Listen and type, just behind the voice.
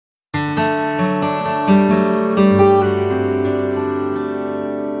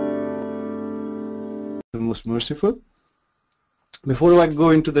most merciful. Before I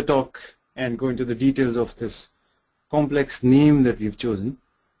go into the talk and go into the details of this complex name that we've chosen,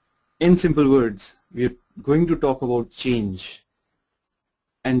 in simple words, we're going to talk about change.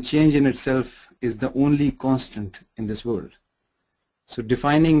 And change in itself is the only constant in this world. So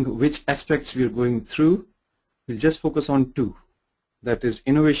defining which aspects we are going through, we'll just focus on two. That is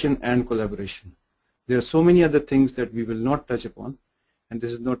innovation and collaboration. There are so many other things that we will not touch upon, and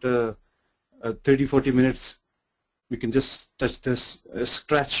this is not a 30-40 minutes. We can just touch this,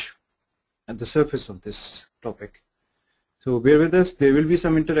 scratch at the surface of this topic. So bear with us. There will be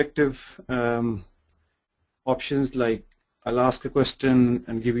some interactive options, like I'll ask a question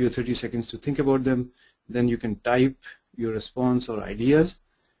and give you 30 seconds to think about them. Then you can type your response or ideas,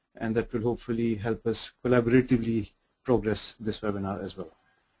 and that will hopefully help us collaboratively progress this webinar as well.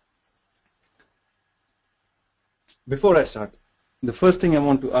 Before I start, the first thing I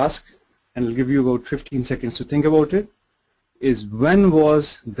want to ask, and I'll give you about 15 seconds to think about it, is when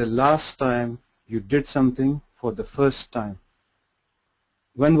was the last time you did something for the first time?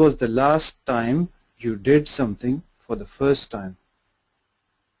 When was the last time you did something for the first time?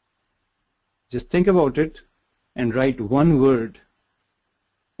 Just think about it and write one word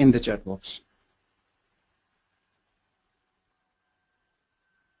in the chat box.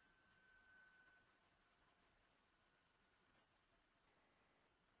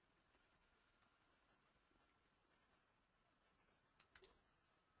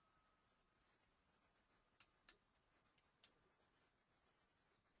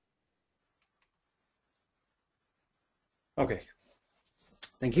 Okay,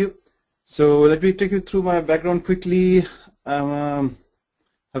 thank you. So let me take you through my background quickly. I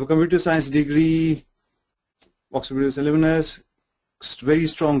have a computer science degree, Oxford alumnus, very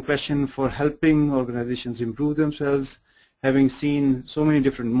strong passion for helping organizations improve themselves, having seen so many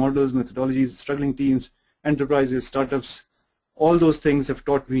different models, methodologies, struggling teams, enterprises, startups. All those things have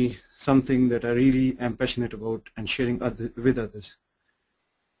taught me something that I really am passionate about and sharing with others.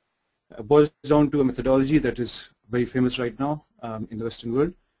 It boils down to a methodology that is very famous right now in the Western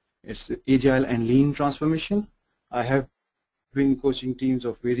world. It's agile and lean transformation. I have been coaching teams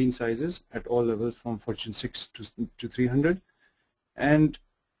of varying sizes at all levels, from Fortune 6 to 300, and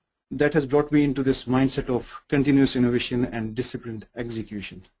that has brought me into this mindset of continuous innovation and disciplined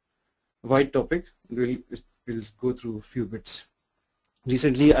execution. Wide topic. We'll go through a few bits.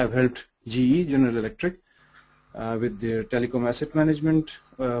 Recently, I've helped GE, General Electric, with their telecom asset management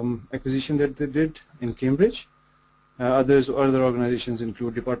acquisition that they did in Cambridge. Other organizations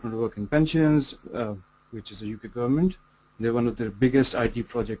include Department of Work and Pensions, which is the UK government. They're one of their biggest IT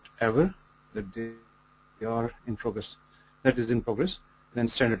project ever that they are in progress. That is in progress. Then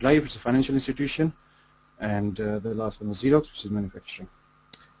Standard Life, it's a financial institution, and the last one was Xerox, which is manufacturing.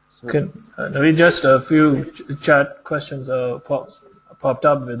 So, Naveed, just a few chat questions popped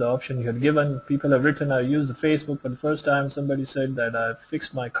up with the option you had given. People have written, I used the Facebook for the first time. Somebody said that I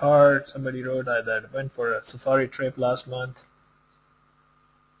fixed my car. Somebody wrote that I went for a safari trip last month.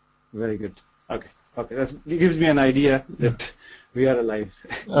 Very good. Okay. Okay. It gives me an idea that we are alive.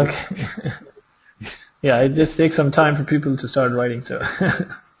 Okay. Yeah, it just takes some time for people to start writing. So.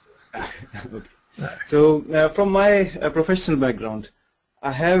 Okay. So from my professional background,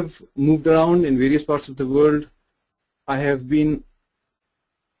 I have moved around in various parts of the world. I have been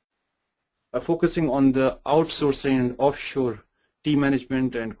focusing on the outsourcing and offshore team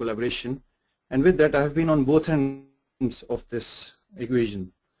management and collaboration, and with that I have been on both ends of this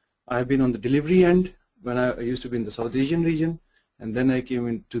equation. I have been on the delivery end when I used to be in the South Asian region, and then I came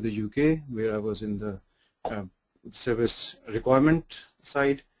into the UK where I was in the service requirement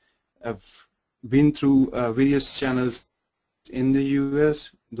side. I've been through various channels in the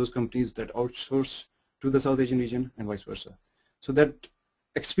US, those companies that outsource to the South Asian region and vice versa. So that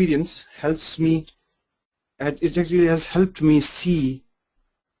experience helps me, it actually has helped me see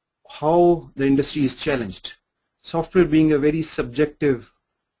how the industry is challenged. Software being a very subjective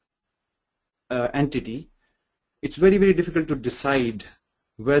entity, it's very, very difficult to decide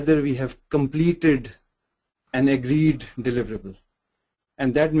whether we have completed an agreed deliverable,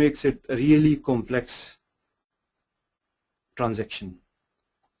 and that makes it a really complex transaction.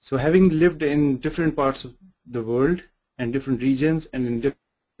 So having lived in different parts of the world and different regions and in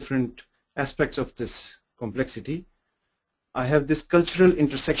different aspects of this complexity, I have this cultural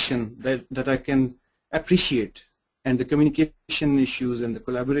intersection that I can appreciate, and the communication issues and the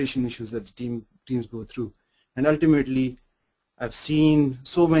collaboration issues that the teams go through. And ultimately, I've seen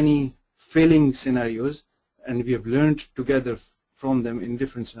so many failing scenarios, and we have learned together from them in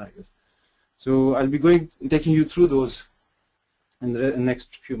different scenarios. So I'll be taking you through those in the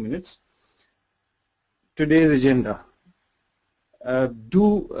next few minutes. today's agenda.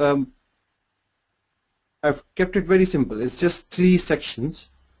 I've kept it very simple. It's just 3 sections.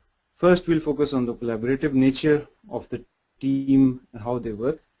 First, we'll focus on the collaborative nature of the team and how they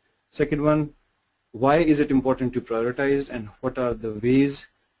work. Second one, why is it important to prioritize and what are the ways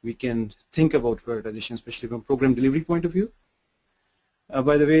we can think about prioritization, especially from program delivery point of view.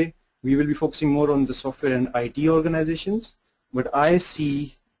 By the way, we will be focusing more on the software and IT organizations, but I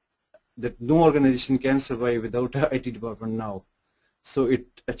see that no organization can survive without an IT department now. So it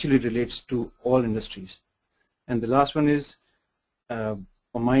actually relates to all industries. And the last one is a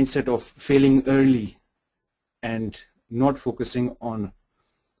mindset of failing early and not focusing on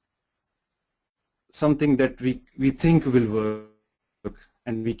something that we think will work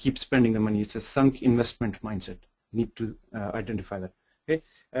and we keep spending the money. It's a sunk investment mindset. Need to identify that. Okay.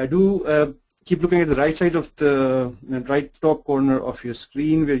 Keep looking at the right side of the right top corner of your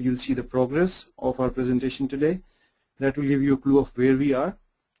screen where you'll see the progress of our presentation today. That will give you a clue of where we are.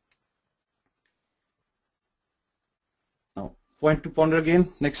 Now, point to ponder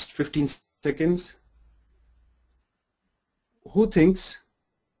again, next 15 seconds. Who thinks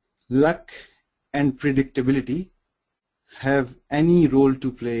luck and predictability have any role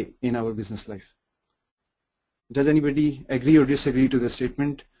to play in our business life? Does anybody agree or disagree to the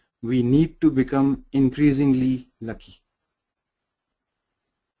statement, we need to become increasingly lucky?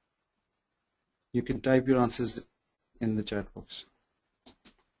 You can type your answers in the chat box.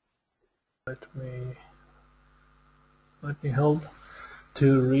 Let me help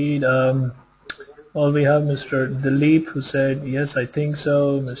to read. Well, we have Mr. Dilip who said, yes, I think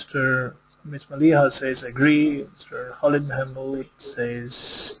so. Mr. Ms. Maliha says, agree. Mr. Khalid Mahmoud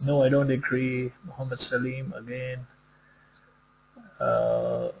says, no, I don't agree. Muhammad Salim again.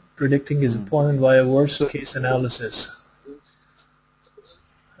 Predicting is important via worst case analysis.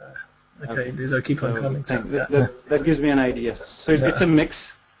 Okay, these are keep on coming. That gives me an idea. So it's a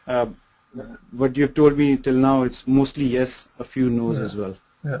mix. What you've told me till now, it's mostly yes, a few no's as well.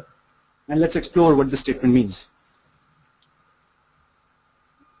 Yeah. And let's explore what the statement means.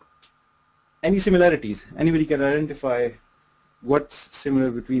 Any similarities? Anybody can identify what's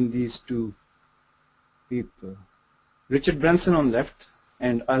similar between these two people? Richard Branson on left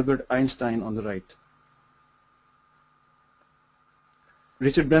and Albert Einstein on the right.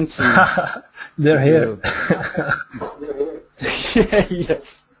 Richard Branson. They're here.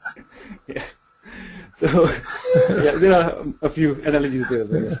 Yes. Yeah. So yeah, there are a few analogies there as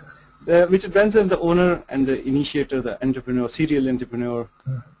well. Yes. Richard Branson, the owner and the initiator, the entrepreneur, serial entrepreneur.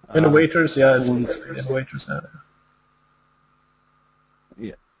 Innovators, yeah. Innovators.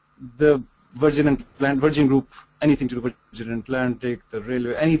 Yeah. The Virgin Group, anything to do with Virgin Atlantic, the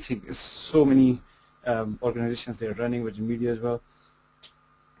railway, anything. It's so many organizations they are running, Virgin Media as well.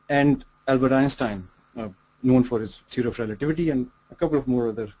 And Albert Einstein, known for his theory of relativity and a couple of more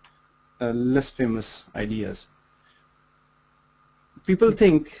other less famous ideas. People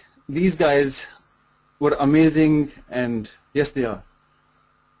think these guys were amazing, and yes, they are.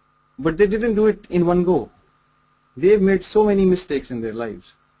 But they didn't do it in one go. They've made so many mistakes in their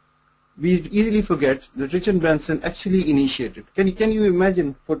lives. We easily forget that Richard Branson actually initiated. Can you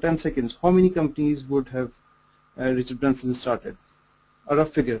imagine for 10 seconds how many companies would have Richard Branson started? A rough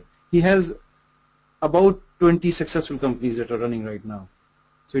figure. He has about 20 successful companies that are running right now.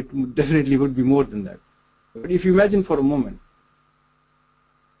 So it definitely would be more than that. But if you imagine for a moment,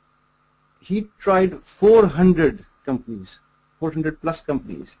 he tried 400 companies, 400 plus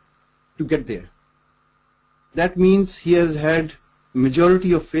companies to get there. That means he has had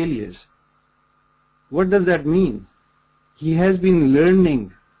majority of failures. What does that mean? He has been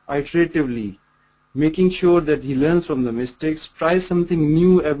learning iteratively, making sure that he learns from the mistakes, tries something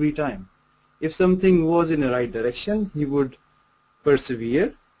new every time. If something was in the right direction, he would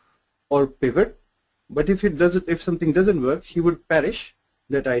persevere or pivot. But if something doesn't work, he would perish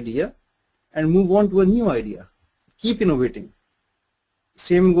that idea and move on to a new idea. Keep innovating.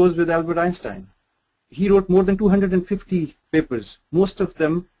 Same goes with Albert Einstein. He wrote more than 250 papers. Most of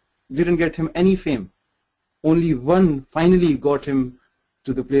them didn't get him any fame. Only one finally got him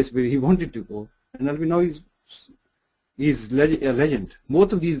to the place where he wanted to go. And now he's a legend.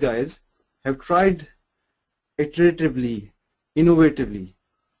 Both of these guys have tried iteratively, innovatively,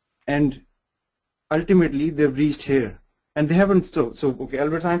 and ultimately they've reached here. And they haven't stopped. So okay,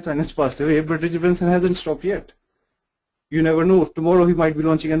 Albert Einstein has passed away, but Richard Branson hasn't stopped yet. You never know. Tomorrow he might be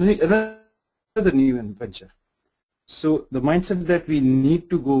launching another new venture. So the mindset that we need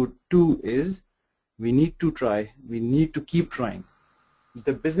to go to is we need to try, we need to keep trying.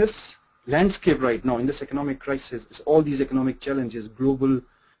 The business landscape right now in this economic crisis is all these economic challenges, global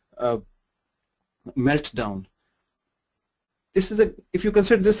meltdown. This is if you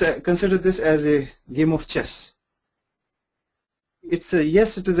consider this as a game of chess.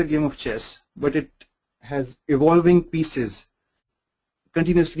 Yes, it is a game of chess, but it has evolving pieces,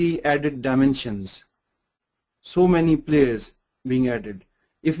 continuously added dimensions, so many players being added.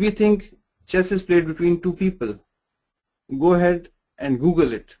 If we think chess is played between two people, go ahead and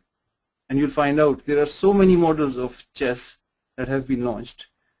Google it, and you'll find out there are so many models of chess that have been launched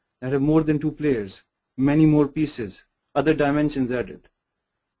that have more than two players, many more pieces, other dimensions added.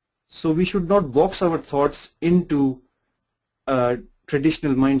 So we should not box our thoughts into a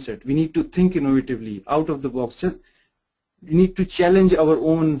traditional mindset. We need to think innovatively, out of the box. We need to challenge our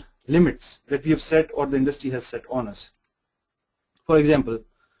own limits that we have set or the industry has set on us. For example,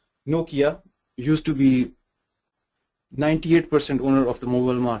 Nokia used to be 98% owner of the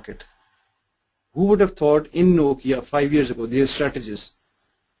mobile market. Who would have thought in Nokia 5 years ago, their strategists,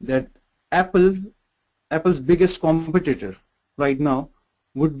 that Apple's biggest competitor right now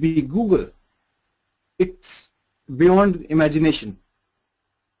would be Google? It's beyond imagination.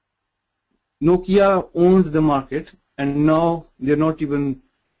 Nokia owned the market, and now they're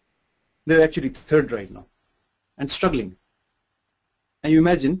actually third right now and struggling. And you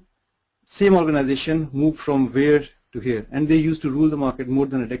imagine, same organization moved from where to here, and they used to rule the market for more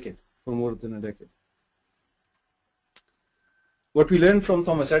than a decade. What we learned from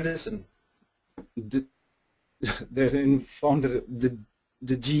Thomas Edison, the founder,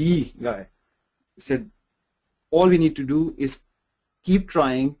 the GE guy, said all we need to do is keep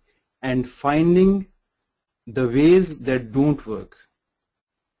trying and finding the ways that don't work.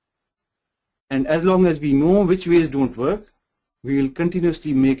 And as long as we know which ways don't work, we will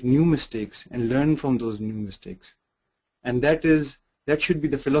continuously make new mistakes and learn from those new mistakes. And that should be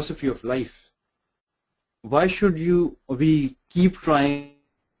the philosophy of life. Why should we keep trying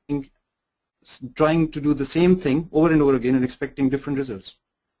to do the same thing over and over again and expecting different results?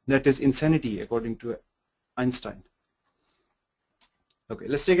 That is insanity, according to Einstein. Okay,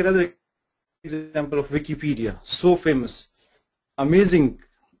 let's take another example of Wikipedia. So famous, amazing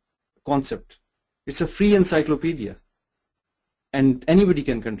concept. It's a free encyclopedia, and anybody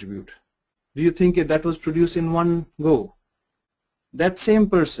can contribute. Do you think that was produced in one go? That same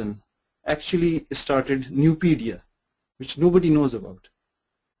person actually started Nupedia, which nobody knows about.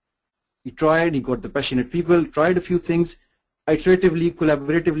 He tried, he got the passionate people, tried a few things, iteratively,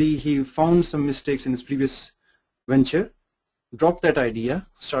 collaboratively, he found some mistakes in his previous venture, dropped that idea,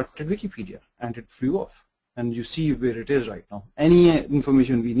 started Wikipedia, and it flew off. And you see where it is right now. Any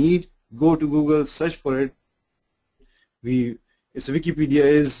information we need, go to Google, search for it. Wikipedia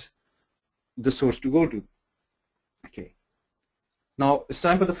is the source to go to. Okay. Now it's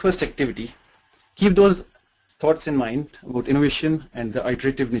time for the first activity. Keep those thoughts in mind about innovation and the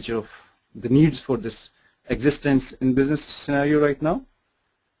iterative nature of the needs for this existence in business scenario right now.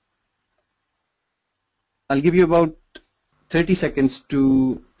 I'll give you about 30 seconds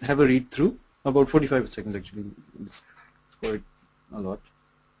to have a read through, about 45 seconds actually, it's quite a lot.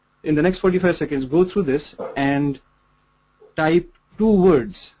 In the next 45 seconds, go through this and type 2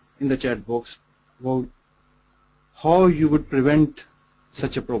 words in the chat box about how you would prevent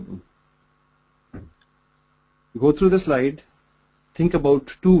such a problem. Go through the slide, think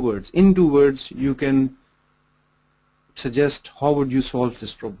about 2 words. In 2 words, you can suggest how would you solve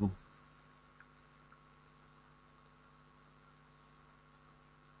this problem.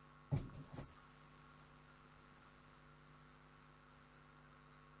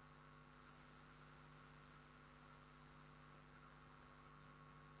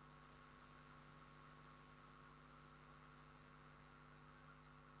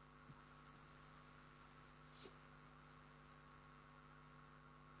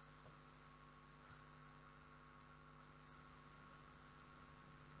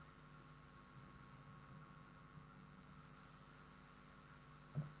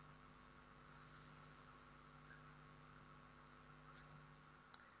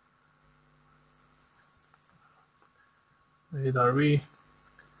 Wait, are we?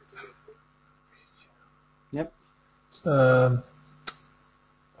 Yep.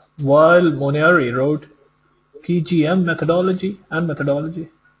 While Moniari wrote PGM methodology.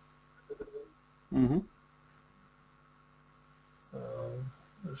 Mm-hmm.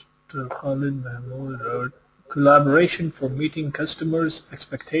 Mr. Khalid Mahmood wrote collaboration for meeting customers'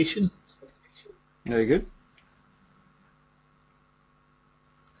 expectation. Very good.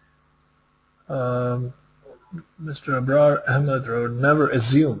 Mr. Abrar Ahmed wrote never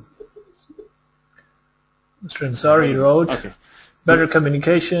assume. Mr. Ansari wrote better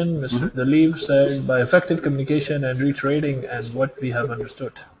communication. Mr. Dalib said by effective communication and reiterating and what we have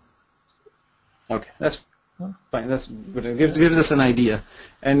understood. Okay, that's fine. That's good. It gives us an idea,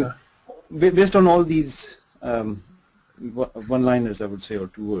 and based on all these one-liners, I would say, or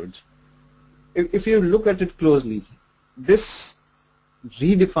two words, if you look at it closely, this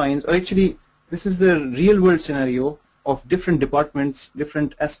redefines, or actually, this is the real-world scenario of different departments,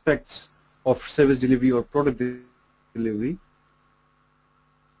 different aspects of service delivery or product delivery,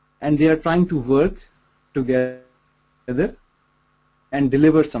 and they are trying to work together and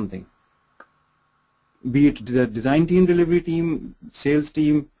deliver something, be it the design team, delivery team, sales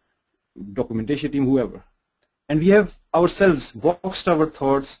team, documentation team, whoever. And we have ourselves boxed our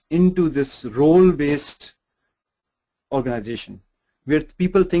thoughts into this role-based organization where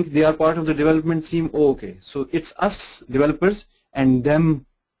people think they are part of the development team. Oh, okay, so it's us developers and them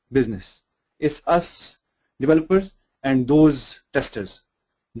business. It's us developers and those testers.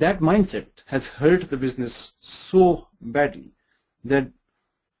 That mindset has hurt the business so badly that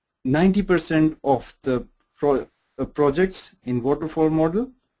 90% of the projects in waterfall model,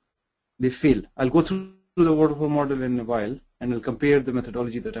 they fail. I'll go through the waterfall model in a while, and I'll compare the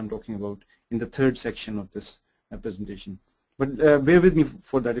methodology that I'm talking about in the third section of this presentation. But bear with me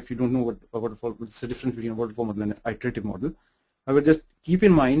for that if you don't know what a waterfall, what's the difference between a waterfall model and an iterative model. I would just keep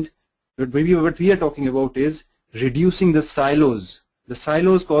in mind that maybe what we are talking about is reducing the silos. The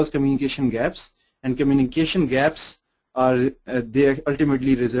silos cause communication gaps, and communication gaps are they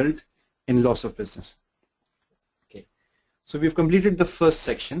ultimately result in loss of business. Okay, so we've completed the first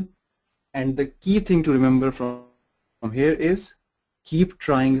section, and the key thing to remember from here is keep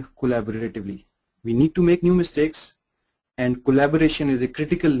trying collaboratively. We need to make new mistakes, and collaboration is a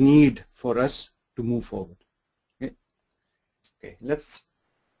critical need for us to move forward. Okay, okay, let's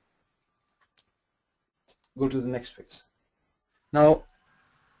go to the next phase. Now,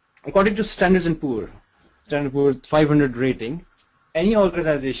 according to Standard & Poor's 500 rating, any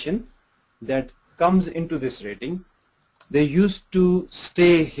organization that comes into this rating, they used to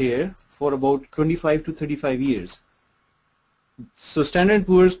stay here for about 25 to 35 years. So Standard &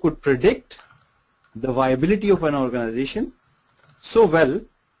 Poor's could predict the viability of an organization so well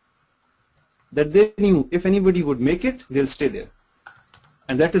that they knew if anybody would make it, they'll stay there.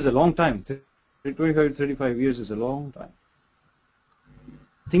 And that is a long time. 25 to 35 years is a long time.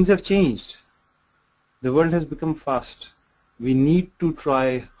 Things have changed. The world has become fast. We need to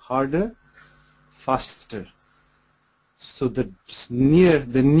try harder, faster. So the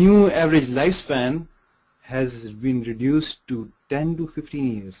new average lifespan has been reduced to 10 to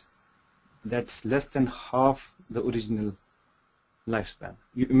 15 years. That's less than half the original lifespan.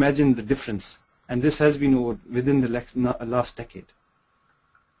 You imagine the difference. And this has been within the last decade.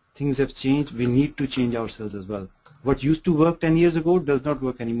 Things have changed. We need to change ourselves as well. What used to work 10 years ago does not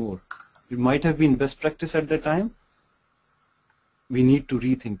work anymore. It might have been best practice at that time. We need to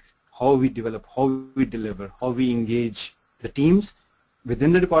rethink how we develop, how we deliver, how we engage the teams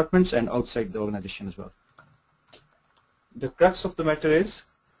within the departments and outside the organization as well. The crux of the matter is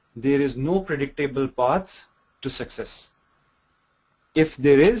there is no predictable path to success. If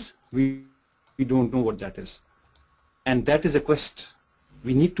there is, we don't know what that is. And that is a quest.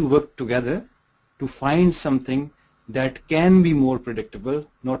 We need to work together to find something that can be more predictable,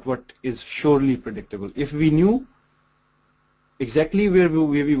 not what is surely predictable. If we knew exactly where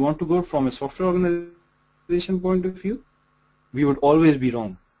we want to go from a software organization point of view, we would always be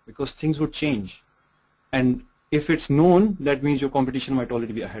wrong because things would change. And if it's known, that means your competition might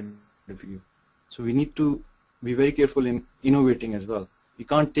already be ahead of you. So we need to be very careful in innovating as well. You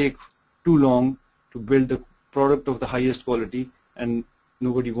can't take too long to build the product of the highest quality and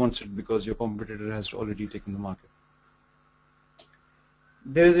nobody wants it because your competitor has already taken the market.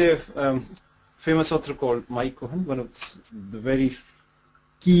 There is a famous author called Mike Cohen, one of the very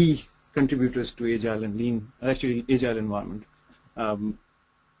key contributors to agile and lean, actually agile environment.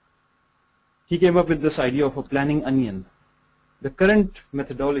 He came up with this idea of a planning onion. The current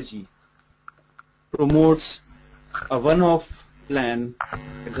methodology promotes a one-off plan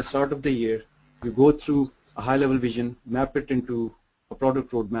at the start of the year. You go through a high-level vision, map it into a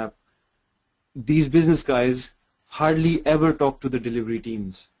product roadmap. These business guys hardly ever talk to the delivery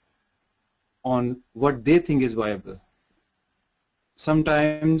teams on what they think is viable.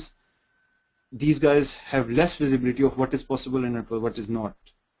 Sometimes these guys have less visibility of what is possible and what is not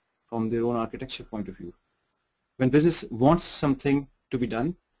from their own architecture point of view. When business wants something to be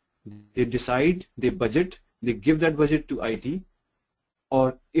done, they decide, they budget, they give that budget to IT,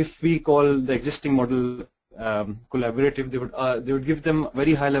 or if we call the existing model collaborative, they would give them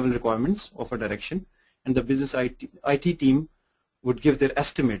very high level requirements of a direction, and the business IT team would give their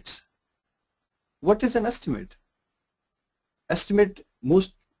estimates. What is an estimate? Estimate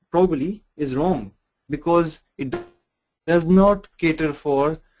most probably is wrong because it does not cater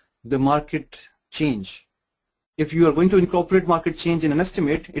for the market change. If you are going to incorporate market change in an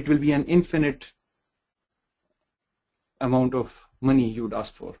estimate, it will be an infinite amount of money you would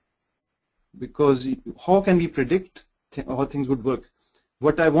ask for, because how can we predict how things would work?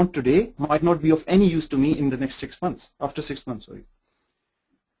 What I want today might not be of any use to me in the next 6 months, after 6 months, sorry.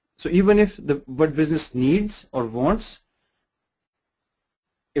 So even if what business needs or wants,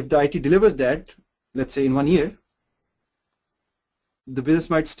 if the IT delivers that, let's say in 1 year, the business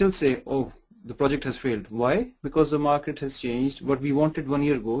might still say, oh, the project has failed. Why? Because the market has changed. What we wanted 1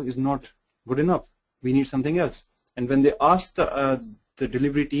 year ago is not good enough. We need something else. And when they ask the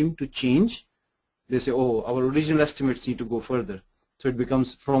delivery team to change, they say, oh, our original estimates need to go further. So it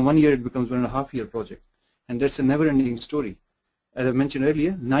becomes, from 1 year, it becomes 1.5 year project. And that's a never-ending story. As I mentioned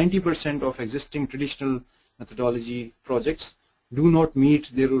earlier, 90% of existing traditional methodology projects do not meet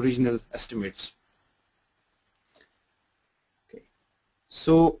their original estimates. Okay.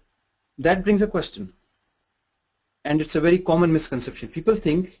 So that brings a question. And it's a very common misconception. People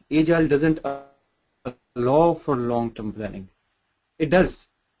think agile doesn't allow for long-term planning. It does.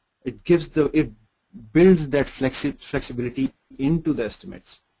 It builds that flexibility into the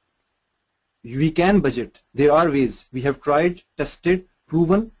estimates. We can budget. There are ways. We have tried, tested,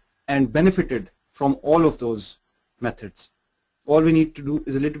 proven, and benefited from all of those methods. All we need to do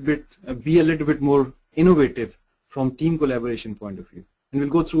is be a little bit more innovative from team collaboration point of view. And we'll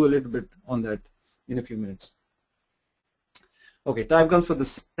go through a little bit on that in a few minutes. Okay, time comes for the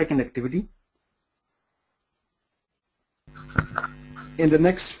second activity. In the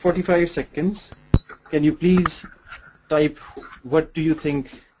next 45 seconds, can you please type what do you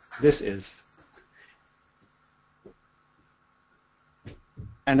think this is?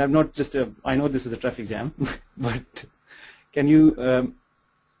 And I'm not just I know this is a traffic jam, but can you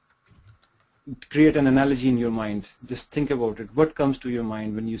create an analogy in your mind? Just think about it. What comes to your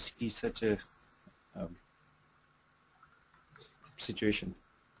mind when you see such a situation?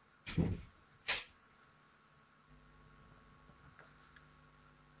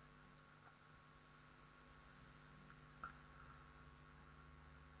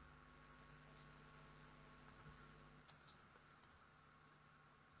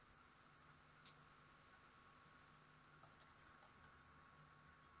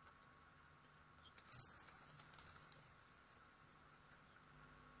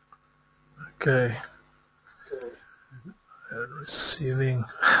 Okay. Receiving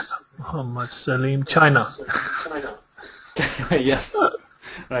Muhammad Salim, China. Yes,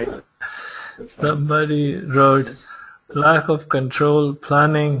 right. Somebody wrote lack of control,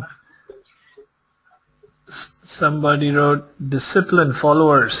 planning. Somebody wrote disciplined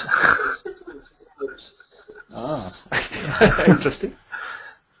followers. Ah, interesting.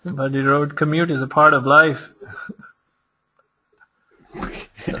 Somebody wrote commute is a part of life.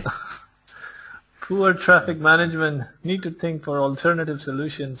 Poor traffic management, need to think for alternative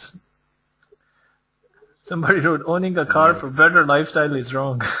solutions. Somebody wrote owning a car for better lifestyle is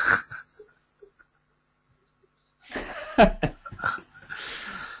wrong. Okay.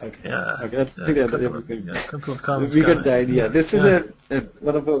 Yeah. Okay. A couple of comments. We get the idea. This is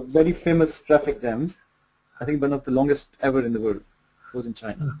one of the very famous traffic jams. I think one of the longest ever in the world. It was in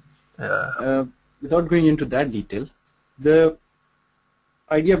China. Yeah. Without going into that detail, the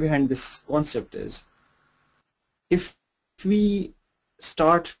idea behind this concept is if we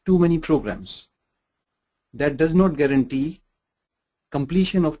start too many programs, that does not guarantee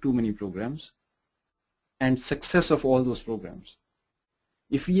completion of too many programs and success of all those programs.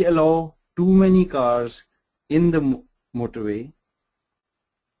 If we allow too many cars in the motorway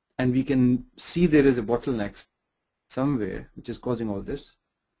and we can see there is a bottleneck somewhere which is causing all this,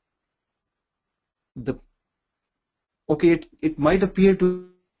 it might appear to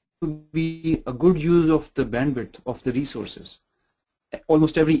be a good use of the bandwidth of the resources.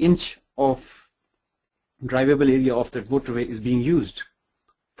 Almost every inch of drivable area of that motorway is being used.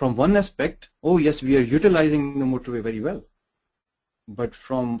 From one aspect, oh yes, we are utilizing the motorway very well. But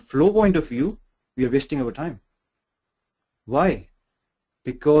from flow point of view, we are wasting our time. Why?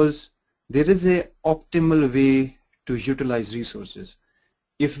 Because there is an optimal way to utilize resources.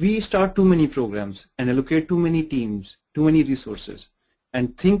 If we start too many programs and allocate too many teams, too many resources,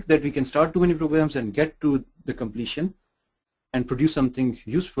 and think that we can start too many programs and get to the completion and produce something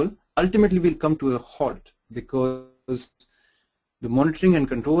useful, ultimately we'll come to a halt because the monitoring and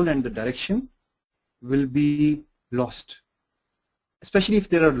control and the direction will be lost, especially if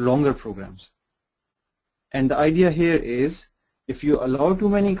there are longer programs. And the idea here is if you allow too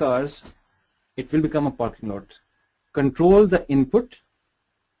many cars, it will become a parking lot. Control the input,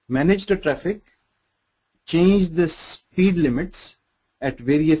 manage the traffic, change the speed limits at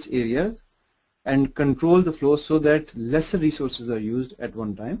various areas, and control the flow so that lesser resources are used at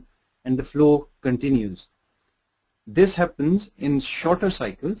one time and the flow continues. This happens in shorter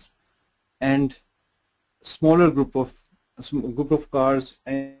cycles and smaller group of cars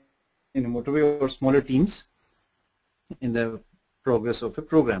in a motorway or smaller teams in the progress of a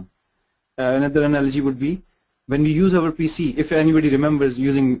program. Another analogy would be when we use our PC, if anybody remembers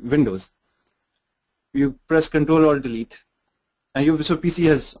using Windows, you press Control Alt Delete, and so PC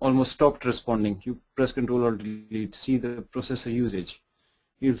has almost stopped responding. You press Control Alt Delete, see the processor usage.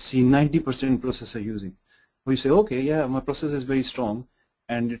 You'll see 90% processor using. Or you say, okay, yeah, my processor is very strong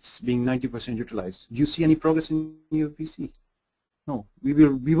and it's being 90% utilized. Do you see any progress in your PC? No,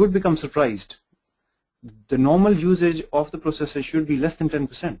 we would become surprised. The normal usage of the processor should be less than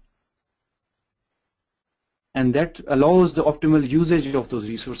 10%. And that allows the optimal usage of those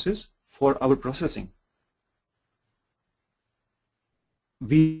resources for our processing.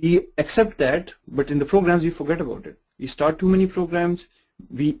 We accept that, but in the programs we forget about it. We start too many programs,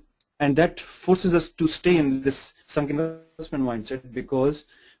 and that forces us to stay in this sunk investment mindset because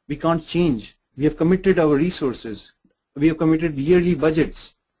we can't change. We have committed our resources. We have committed yearly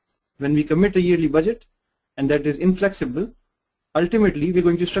budgets. When we commit a yearly budget and that is inflexible, ultimately we're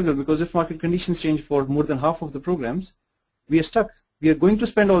going to struggle, because if market conditions change for more than half of the programs, we are stuck. We are going to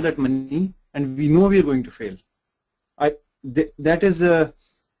spend all that money and we know we are going to fail. We're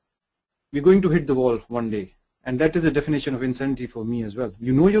going to hit the wall one day, and that is a definition of insanity for me as well.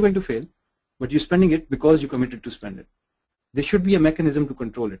 You know you're going to fail, but you're spending it because you committed to spend it. There should be a mechanism to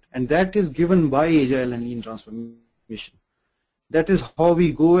control it, and that is given by agile and lean transformation. That is how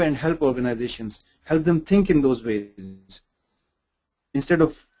we go and help organizations, help them think in those ways. Instead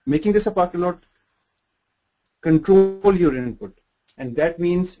of making this a parking lot, control your input, and that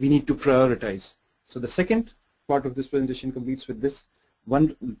means we need to prioritize. So the second part of this presentation completes with this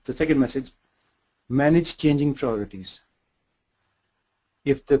one. The second message: manage changing priorities.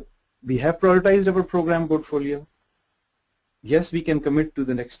 If we have prioritized our program portfolio, yes, we can commit to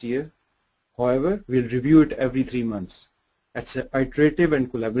the next year. However, we'll review it every 3 months. That's iterative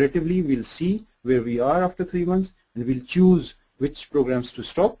and collaboratively. We'll see where we are after 3 months, and we'll choose which programs to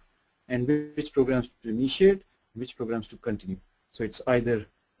stop and which programs to initiate, which programs to continue. So it's either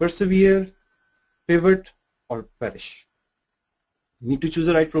persevere, pivot, or perish. We need to choose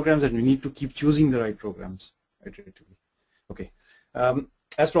the right programs, and we need to keep choosing the right programs iteratively. Okay.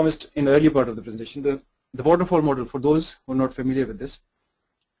 As promised in the earlier part of the presentation, the waterfall model, for those who are not familiar with this,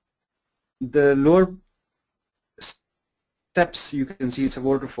 the lower steps you can see it's a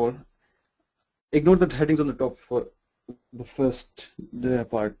waterfall. Ignore the headings on the top for the first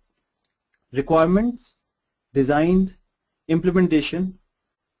part. Requirements, design, implementation,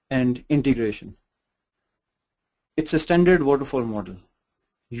 and integration. It's a standard waterfall model.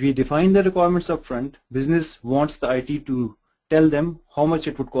 We define the requirements up front. Business wants the IT to tell them how much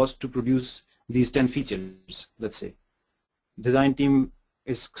it would cost to produce these 10 features, let's say. Design team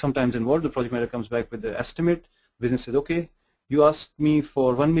is sometimes involved. The project manager comes back with the estimate. Business says, okay, you asked me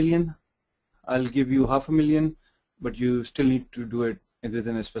for 1 million. I'll give you $500,000, but you still need to do it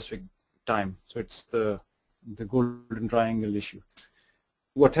within a specific time. So it's the golden triangle issue.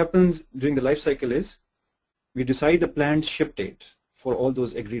 What happens during the life cycle is we decide a planned ship date for all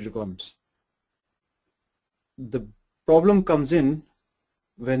those agreed requirements. The problem comes in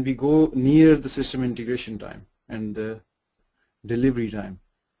when we go near the system integration time and the delivery time.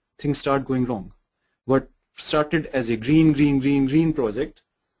 Things start going wrong. What started as a green project,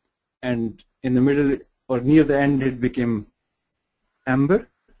 and in the middle or near the end it became amber,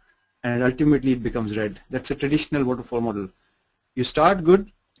 and ultimately it becomes red. That's a traditional waterfall model. You start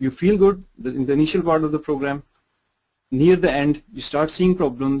good, you feel good in the initial part of the program. Near the end, you start seeing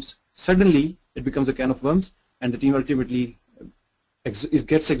problems. Suddenly, it becomes a can of worms, and the team ultimately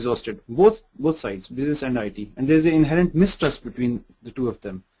gets exhausted. Both sides, business and IT, and there's an inherent mistrust between the two of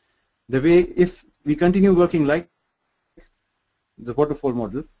them. The way, if we continue working like the waterfall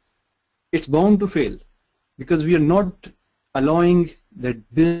model, it's bound to fail because we are not allowing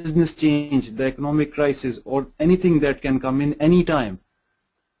that business change, the economic crisis, or anything that can come in any time.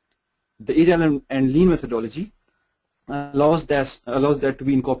 The agile and lean methodology allows that to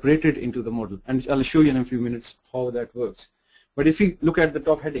be incorporated into the model, and I'll show you in a few minutes how that works. But if you look at the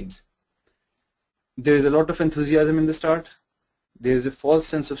top headings, there is a lot of enthusiasm in the start. There is a false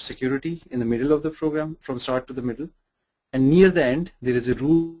sense of security in the middle of the program, from start to the middle, and near the end there is a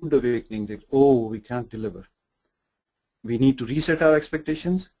rude awakening that, oh, we can't deliver. We need to reset our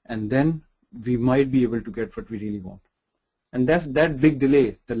expectations, and then we might be able to get what we really want. And that's that big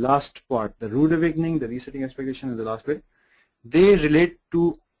delay, the last part, the rude awakening, the resetting expectation, and the last bit, they relate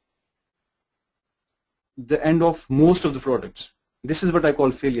to the end of most of the projects. This is what I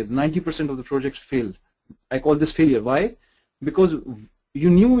call failure. 90% of the projects fail. I call this failure. Why? Because you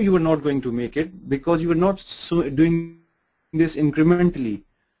knew you were not going to make it, because you were not doing this incrementally.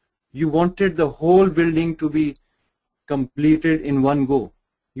 You wanted the whole building to be completed in one go.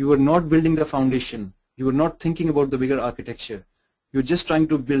 You were not building the foundation. You were not thinking about the bigger architecture. You're just trying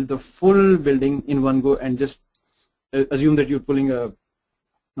to build the full building in one go and just assume that you're pulling a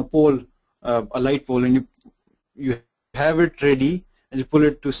pole, a light pole, and you have it ready and you pull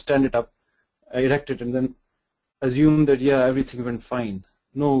it to stand it up, erect it, and then assume that yeah, everything went fine.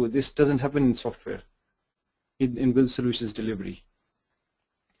 No, this doesn't happen in software, in build solutions delivery.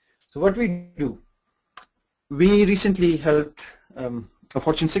 So what we do, we recently helped a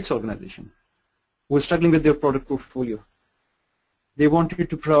Fortune 6 organization who was struggling with their product portfolio. They wanted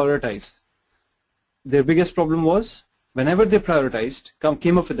to prioritize. Their biggest problem was whenever they prioritized,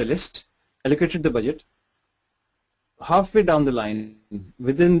 came up with a list, allocated the budget, halfway down the line,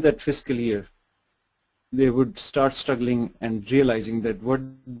 within that fiscal year, they would start struggling and realizing that what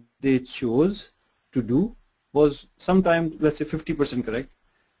they chose to do was sometimes, let's say, 50% correct.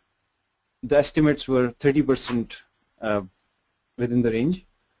 The estimates were 30% within the range.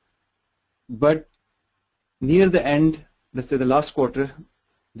 But near the end, let's say the last quarter,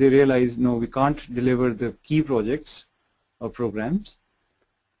 they realized, no, we can't deliver the key projects or programs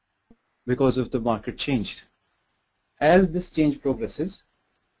because of the market changed. As this change progresses,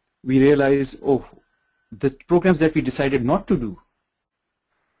 we realize, oh, the programs that we decided not to do,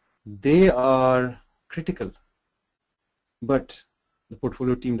 they are critical, but the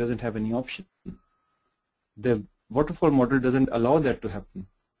portfolio team doesn't have any option. The waterfall model doesn't allow that to happen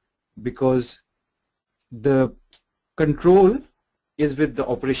because the control is with the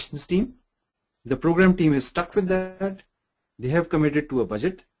operations team. The program team is stuck with that. They have committed to a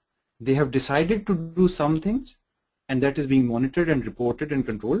budget. They have decided to do some things, and that is being monitored and reported and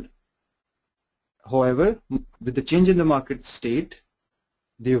controlled. However, with the change in the market state,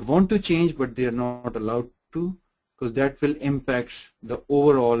 they want to change, but they are not allowed to, because that will impact the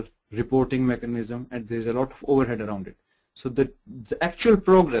overall reporting mechanism, and there's a lot of overhead around it. So the actual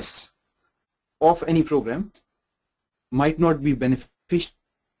progress of any program might not be beneficial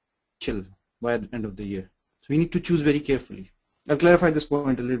by the end of the year. So we need to choose very carefully. I'll clarify this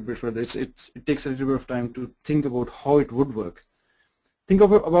point a little bit further. It takes a little bit of time to think about how it would work. Think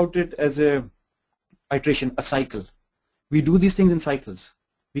about it as a iteration, a cycle. We do these things in cycles.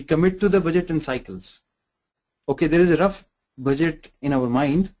 We commit to the budget in cycles. Okay, there is a rough budget in our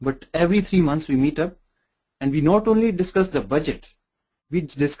mind, but every 3 months we meet up and we not only discuss the budget, we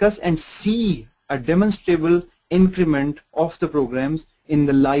discuss and see a demonstrable increment of the programs in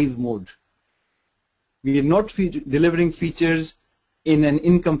the live mode. We are not delivering features in an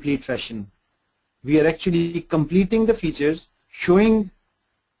incomplete fashion. We are actually completing the features, showing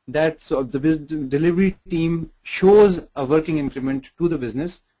that so the delivery team shows a working increment to the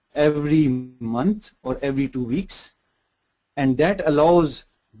business every month or every 2 weeks, and that allows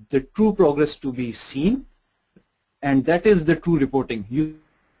the true progress to be seen, and that is the true reporting.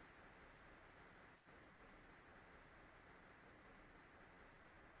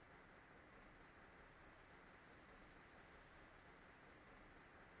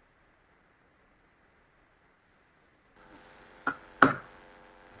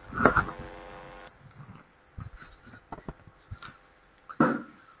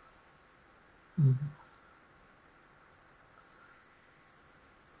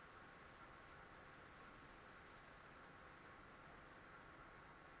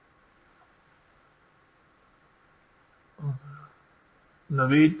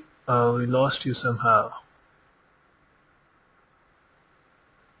 Naveed, we lost you somehow.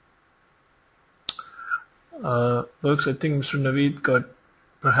 Folks, I think Mr. Naveed got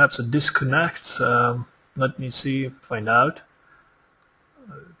perhaps a disconnect. Let me see, find out.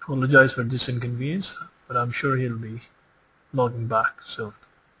 I apologize for this inconvenience, but I'm sure he'll be logging back soon.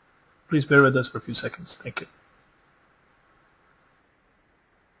 Please bear with us for a few seconds. Thank you.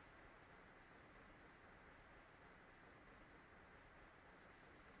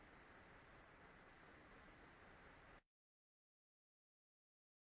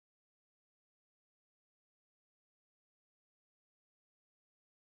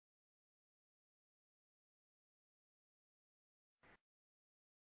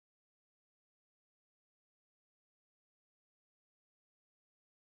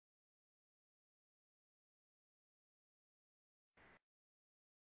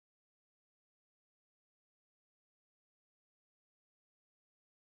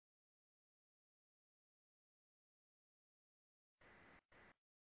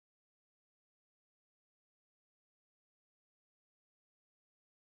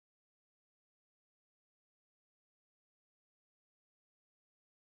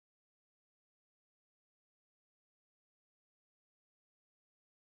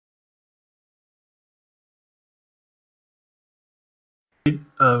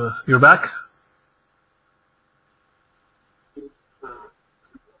 You're back?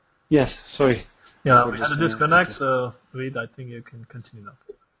 Yes, sorry. Yeah, we had a disconnect, so Naveed, I think you can continue now.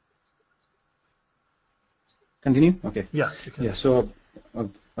 Continue? Okay. Yeah, you can. Yeah, so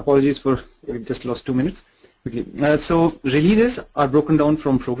apologies for we just lost 2 minutes. Quickly. So releases are broken down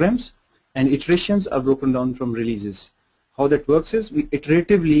from programs and iterations are broken down from releases. How that works is we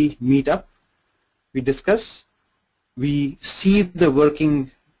iteratively meet up, we discuss, we see the working,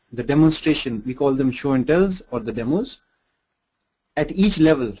 the demonstration, we call them show and tells or the demos, at each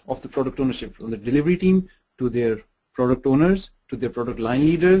level of the product ownership, from the delivery team to their product owners, to their product line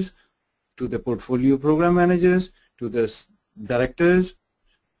leaders, to the portfolio program managers, to the directors,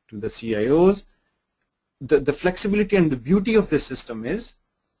 to the CIOs. The flexibility and the beauty of this system is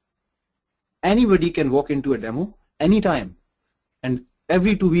anybody can walk into a demo anytime, and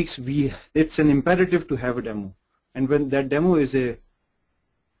every 2 weeks it's an imperative to have a demo, and when that demo is a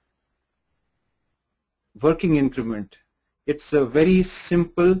working increment, it's a very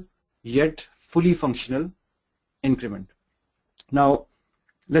simple yet fully functional increment. Now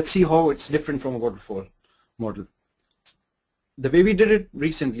let's see how it's different from a waterfall model. The way we did it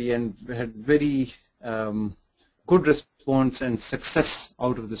recently and had very good response and success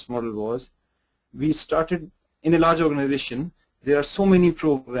out of this model was we started in a large organization. There are so many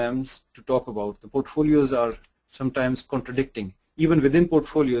programs to talk about. The portfolios are sometimes contradicting. Even within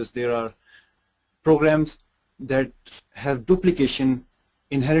portfolios there are programs that have duplication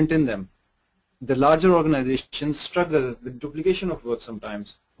inherent in them. The larger organizations struggle with duplication of work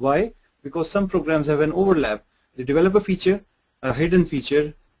sometimes. Why? Because some programs have an overlap. They develop a feature, a hidden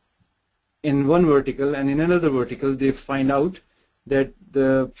feature in one vertical, and in another vertical they find out that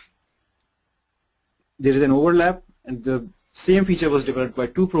there is an overlap and the same feature was developed by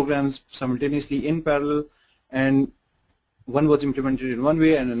 2 programs simultaneously in parallel, and one was implemented in one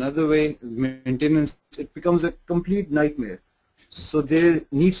way and another way. Maintenance, it becomes a complete nightmare. So there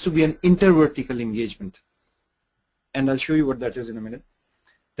needs to be an intervertical engagement, and I'll show you what that is in a minute.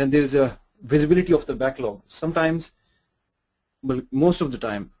 Then there is a visibility of the backlog. Sometimes, well, most of the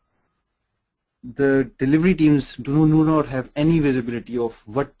time, the delivery teams do not have any visibility of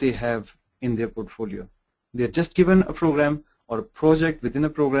what they have in their portfolio. They're just given a program or a project within a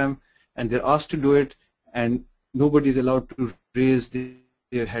program, and they're asked to do it, and nobody is allowed to raise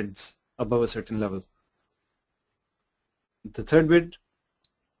their heads above a certain level. The third bit,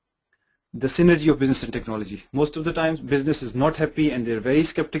 the synergy of business and technology. Most of the times business is not happy and they're very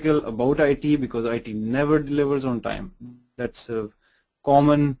skeptical about IT because IT never delivers on time. That's a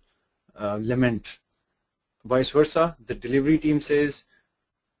common lament. Vice versa, the delivery team says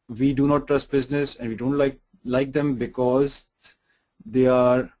we do not trust business and we don't like them because they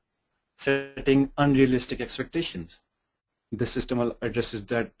are setting unrealistic expectations. The system addresses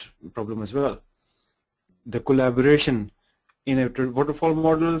that problem as well. The collaboration. In a waterfall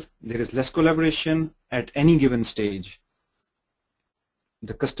model, there is less collaboration at any given stage.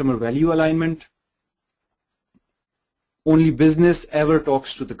 The customer value alignment. Only business ever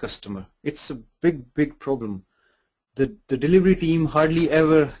talks to the customer. It's a big problem. The delivery team hardly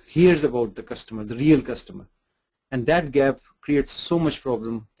ever hears about the customer, the real customer. And that gap creates so much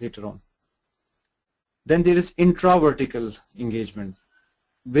problem later on. Then there is intra-vertical engagement.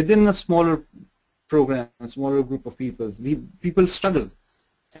 Within a smaller program, a smaller group of people, people struggle,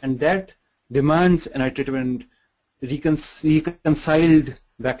 and that demands an iterative and reconciled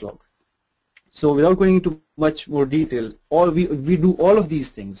backlog. So without going into much more detail, we do all of these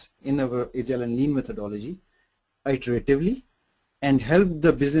things in our agile and lean methodology iteratively and help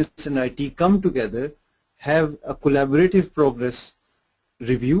the business and IT come together, have a collaborative progress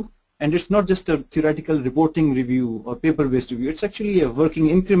review. And it's not just a theoretical reporting review or paper-based review, it's actually a working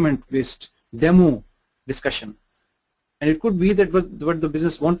increment-based demo discussion. And it could be that what the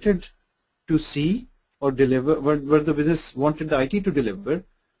business wanted to see or deliver, what the business wanted the IT to deliver,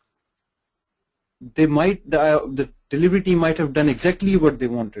 the delivery team might have done exactly what they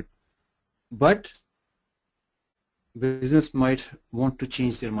wanted, but business might want to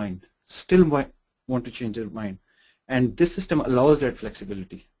change their mind, still might want to change their mind. And this system allows that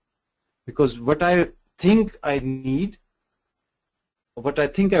flexibility, because what I think I need, what I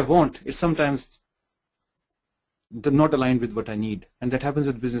think I want is sometimes not aligned with what I need, and that happens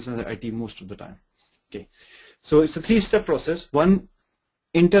with business and IT most of the time. Okay, so it's a 3-step process. One,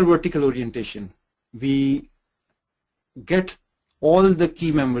 intervertical orientation. We get all the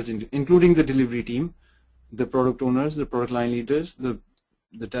key members, including the delivery team, the product owners, the product line leaders, the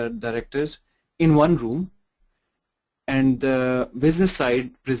directors, in one room, and the business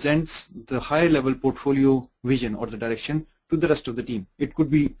side presents the higher level portfolio vision or the direction to the rest of the team. It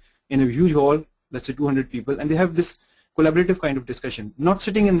could be in a huge hall, let's say 200 people, and they have this collaborative kind of discussion, not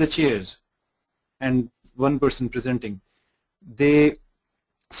sitting in the chairs and one person presenting. They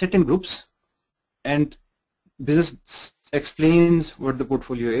sit in groups and business explains what the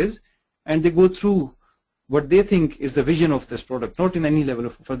portfolio is, and they go through what they think is the vision of this product, not in any level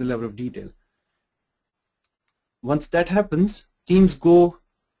of further level of detail. Once that happens, teams go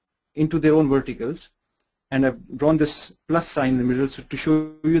into their own verticals, and I've drawn this plus sign in the middle to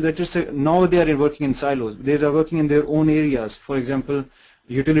show you that now they are working in silos. They are working in their own areas. For example,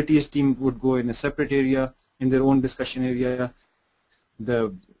 utilities team would go in a separate area, in their own discussion area.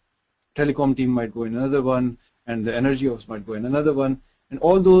 The telecom team might go in another one, and the energy ops might go in another one. And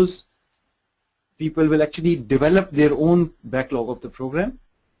all those people will actually develop their own backlog of the program,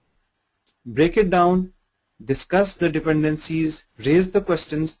 break it down, discuss the dependencies, raise the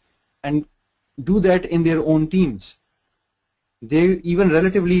questions, and do that in their own teams. They even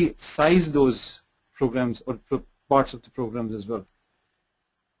relatively size those programs or parts of the programs as well.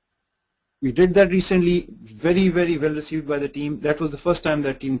 We did that recently, very, very well received by the team. That was the first time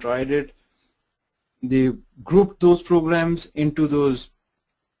that team tried it. They grouped those programs into those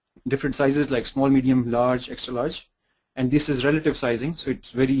different sizes like small, medium, large, extra large. And this is relative sizing, so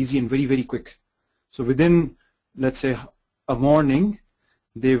it's very easy and very, very quick. So within, let's say, a morning,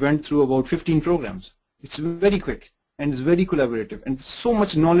 they went through about 15 programs. It's very quick and it's very collaborative, and so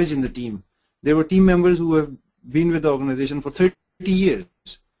much knowledge in the team. There were team members who have been with the organization for 30 years.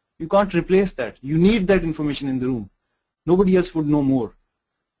 You can't replace that. You need that information in the room. Nobody else would know more.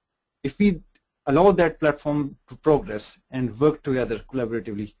 If we allow that platform to progress and work together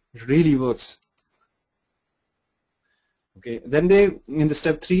collaboratively, it really works. Okay, then in the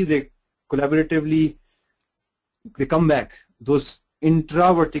step 3, they collaboratively, they come back. Those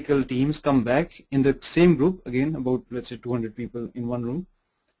intra-vertical teams come back in the same group, again about, let's say, 200 people in one room,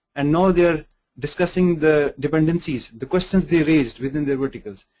 and now they're discussing the dependencies, the questions they raised within their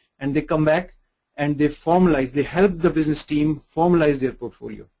verticals, and they come back and they formalize, they help the business team formalize their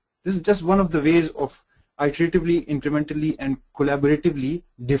portfolio. This is just one of the ways of iteratively, incrementally, and collaboratively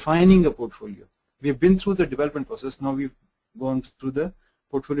defining a portfolio. We've been through the development process, now we've gone through the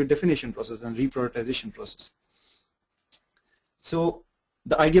portfolio definition process and reprioritization process. So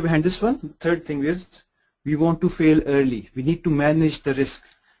the idea behind this one, the third thing is, we want to fail early. We need to manage the risk.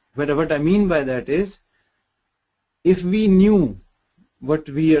 But what I mean by that is, if we knew what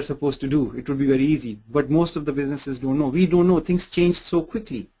we are supposed to do, it would be very easy. But most of the businesses don't know. We don't know. Things change so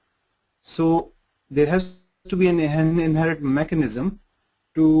quickly. So there has to be an inherent mechanism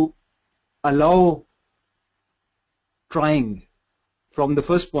to allow trying. From the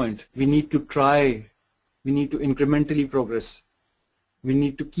first point, we need to try. We need to incrementally progress. We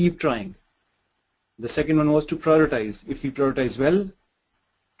need to keep trying. The second one was to prioritize. If we prioritize well,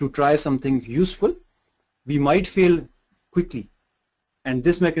 to try something useful, we might fail quickly. And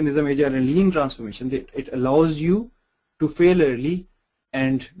this mechanism, agile and lean transformation, it allows you to fail early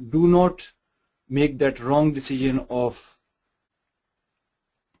and do not make that wrong decision of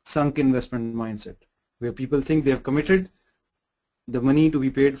sunk investment mindset, where people think they have committed the money to be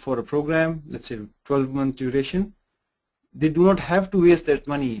paid for a program, let's say 12-month duration. They do not have to waste that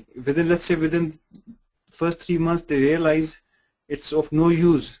money. Within, let's say, within the first 3 months, they realize it's of no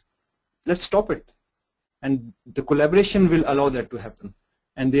use. Let's stop it. And the collaboration will allow that to happen.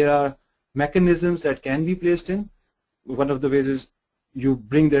 And there are mechanisms that can be placed in. One of the ways is you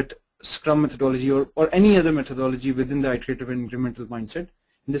bring that Scrum methodology or any other methodology within the iterative and incremental mindset.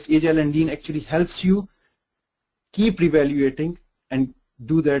 And this agile and lean actually helps you keep reevaluating and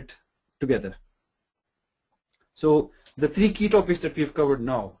do that together. So the 3 key topics that we've covered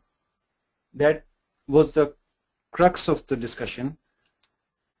now, that was the crux of the discussion.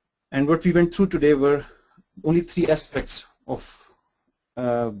 And what we went through today were only 3 aspects of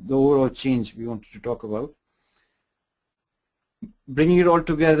the overall change we wanted to talk about. Bringing it all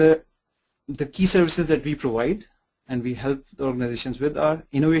together, the key services that we provide and we help the organizations with are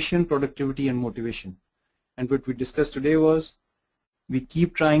innovation, productivity, and motivation. And what we discussed today was we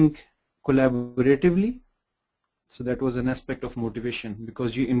keep trying collaboratively. So that was an aspect of motivation,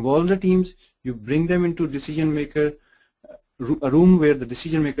 because you involve the teams, you bring them into decision maker, a room where the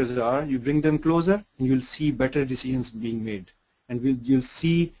decision makers are, you bring them closer, and you'll see better decisions being made. And you'll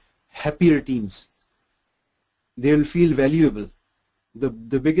see happier teams. They'll feel valuable. The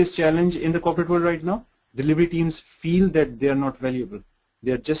biggest challenge in the corporate world right now, delivery teams feel that they are not valuable.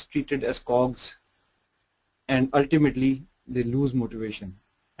 They are just treated as cogs, and ultimately they lose motivation.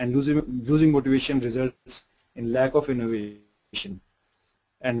 And losing motivation results in lack of innovation.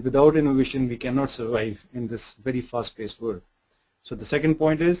 And without innovation, we cannot survive in this very fast-paced world. So the second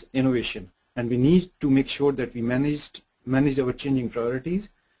point is innovation. And we need to make sure that we manage our changing priorities.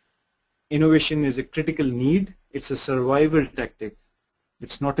 Innovation is a critical need. It's a survival tactic.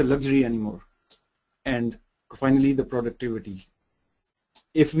 It's not a luxury anymore. And finally, the productivity.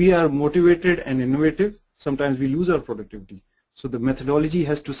 If we are motivated and innovative, sometimes we lose our productivity. So the methodology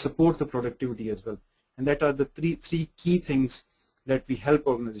has to support the productivity as well. And that are the three key things that we help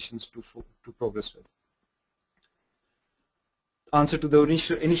organizations to progress with. Answer to the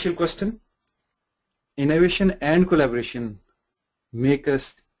initial question, innovation and collaboration make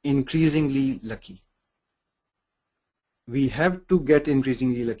us increasingly lucky. We have to get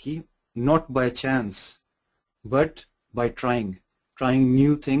increasingly lucky, not by chance, but by trying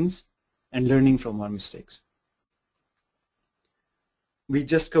new things and learning from our mistakes. We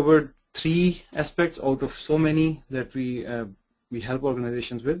just covered 3 aspects out of so many that we help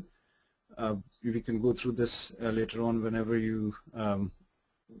organizations with. We can go through this later on whenever you'll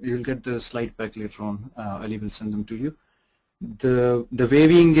get the slide pack later on. Ali will send them to you. The way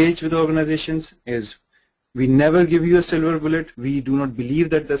we engage with organizations is we never give you a silver bullet. We do not believe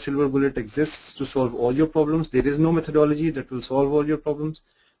that the silver bullet exists to solve all your problems. There is no methodology that will solve all your problems.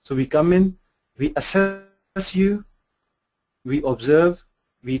 So we come in, we assess you, we observe,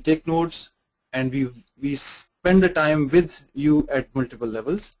 we take notes, and we spend the time with you at multiple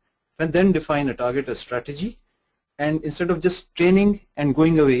levels, and then define a target, a strategy. And instead of just training and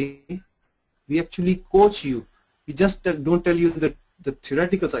going away, we actually coach you. We just don't tell you the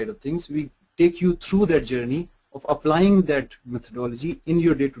theoretical side of things. We take you through that journey of applying that methodology in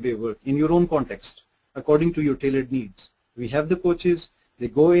your day-to-day work, in your own context, according to your tailored needs. We have the coaches, they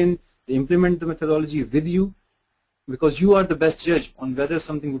go in, they implement the methodology with you, because you are the best judge on whether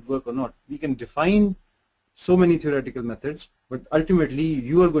something would work or not. We can define so many theoretical methods, but ultimately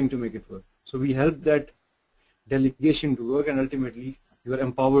you are going to make it work. So we help that delegation to work, and ultimately you are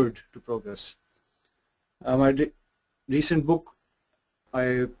empowered to progress. My recent book,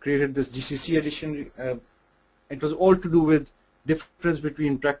 I created this GCC edition. It was all to do with difference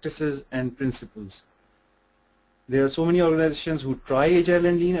between practices and principles. There are so many organizations who try agile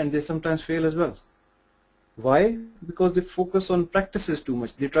and lean, and they sometimes fail as well. Why? Because they focus on practices too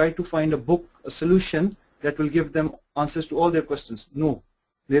much. They try to find a solution that will give them answers to all their questions. No,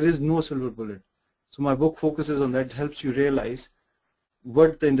 there is no silver bullet. So my book focuses on that. It helps you realize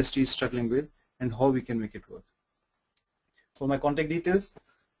what the industry is struggling with and how we can make it work. For my contact details,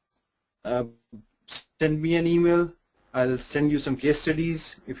 send me an email. I'll send you some case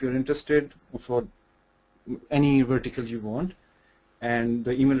studies if you're interested for any vertical you want. And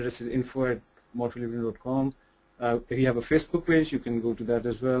the email address is info@morphing.com. We have a Facebook page. You can go to that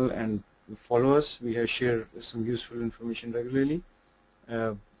as well and follow us. We share some useful information regularly.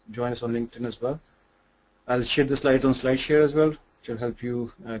 Join us on LinkedIn as well. I'll share the slides on SlideShare as well, which will help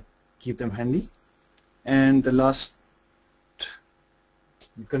you keep them handy. And the last,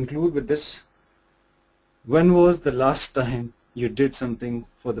 conclude with this. When was the last time you did something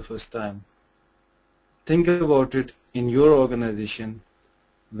for the first time? Think about it in your organization,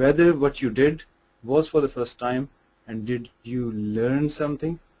 whether what you did was for the first time, and did you learn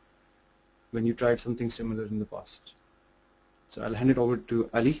something when you tried something similar in the past. So I'll hand it over to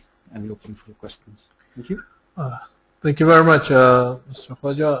Ali and we'll open for questions. Thank you. Thank you very much, Mr.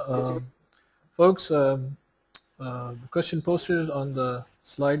 Khawaja. Folks, the question posted on the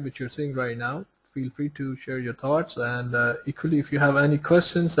slide which you're seeing right now, feel free to share your thoughts, and equally if you have any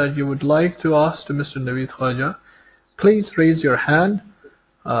questions that you would like to ask to Mr. Naveed Khawaja, please raise your hand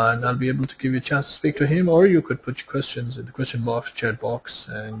and I'll be able to give you a chance to speak to him, or you could put your questions in the question box, chat box,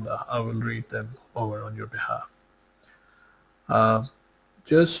 and I will read them over on your behalf.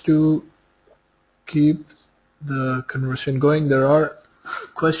 Just to keep the conversation going, there are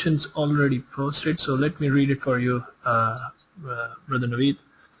questions already posted, so let me read it for you, Brother Naveed.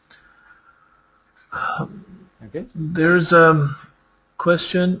 Okay. There's a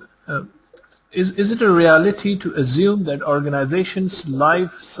question, is it a reality to assume that organizations'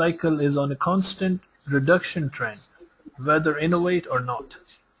 life cycle is on a constant reduction trend, whether innovate or not?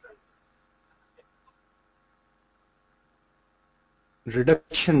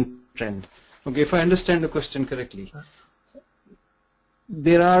 Reduction trend. Okay, if I understand the question correctly,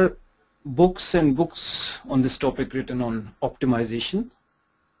 there are books and books on this topic written on optimization,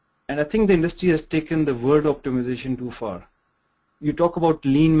 and I think the industry has taken the word optimization too far. You talk about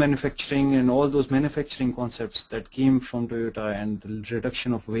lean manufacturing and all those manufacturing concepts that came from Toyota and the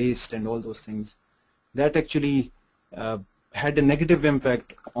reduction of waste and all those things, that actually had a negative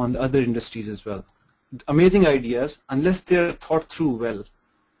impact on the other industries as well. Amazing ideas, unless they're thought through well,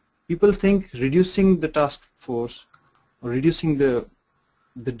 People think reducing the task force or reducing the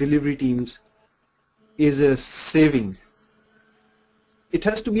delivery teams is a saving. It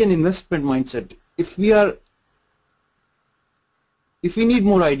has to be an investment mindset. If we need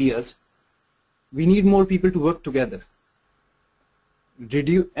more ideas, we need more people to work together.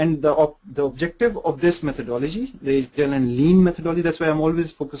 And the objective of this methodology, the agile and lean methodology, that's why I'm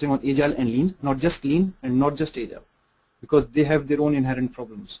always focusing on agile and lean, not just lean and not just agile, because they have their own inherent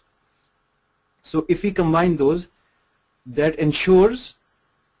problems. So if we combine those, that ensures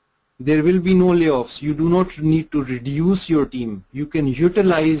there will be no layoffs. You do not need to reduce your team. You can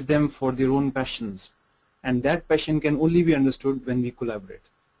utilize them for their own passions, and that passion can only be understood when we collaborate.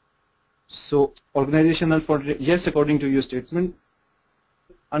 So organizational, yes, according to your statement,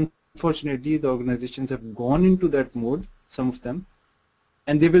 unfortunately the organizations have gone into that mode, some of them,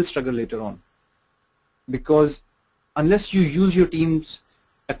 and they will struggle later on, because unless you use your teams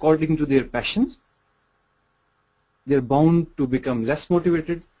according to their passions, they're bound to become less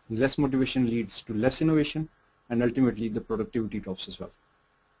motivated. Less motivation leads to less innovation, and ultimately the productivity drops as well.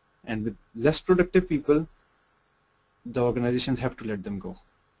 And with less productive people, the organizations have to let them go.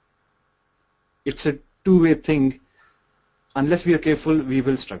 It's a two-way thing. Unless we are careful, we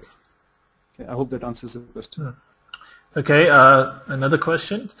will struggle. Okay, I hope that answers the question. Okay, another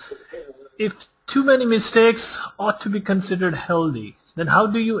question. If too many mistakes ought to be considered healthy, then how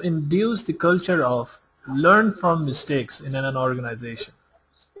do you induce the culture of learn from mistakes in an organization?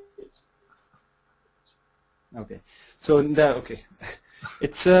 Okay, so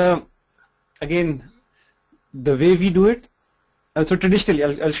it's again the way we do it. So traditionally,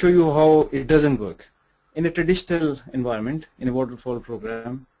 I'll show you how it doesn't work. In a traditional environment, in a waterfall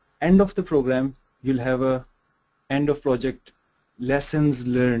program, end of the program, you'll have a end of project lessons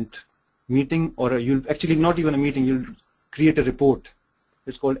learned meeting, or you'll actually not even a meeting, you'll create a report.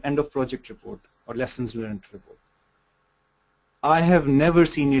 It's called end of project report or lessons learned report. I have never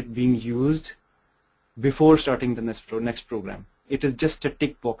seen it being used before starting the next program. It is just a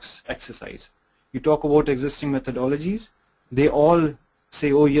tick box exercise. You talk about existing methodologies, they all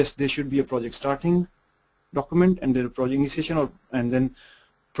say, oh yes, there should be a project starting document and then a project initiation, and then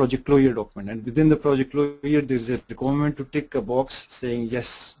project closure document. And within the project closure, there is a requirement to tick a box saying,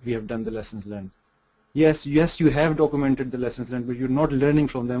 yes, we have done the lessons learned. Yes, you have documented the lessons learned, but you're not learning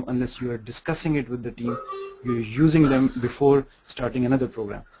from them unless you are discussing it with the team. You're using them before starting another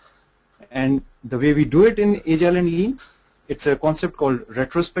program. And the way we do it in Agile and Lean, it's a concept called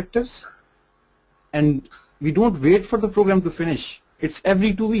retrospectives. And we don't wait for the program to finish. It's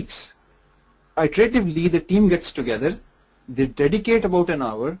every 2 weeks. Iteratively, the team gets together, they dedicate about an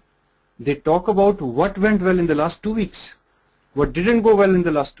hour, they talk about what went well in the last 2 weeks, what didn't go well in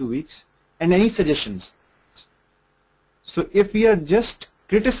the last 2 weeks, and any suggestions. So if we are just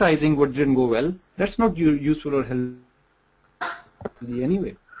criticizing what didn't go well, that's not useful or healthy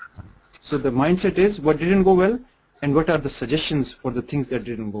anyway. So the mindset is what didn't go well and what are the suggestions for the things that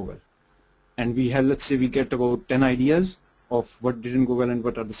didn't go well. And we have, let's say we get about 10 ideas of what didn't go well and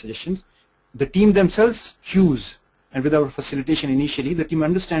what are the suggestions. The team themselves choose, and with our facilitation initially, the team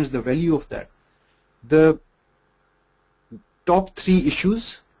understands the value of that. The top 3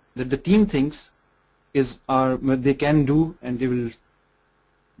 issues that the team thinks are what they can do and they will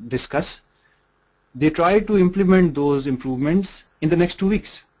discuss. They try to implement those improvements in the next 2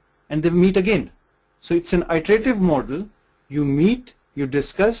 weeks, and they meet again. So it's an iterative model. You meet, you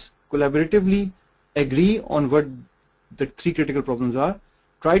discuss, collaboratively agree on what the 3 critical problems are,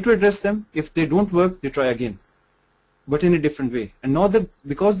 try to address them. If they don't work, they try again, but in a different way. And now that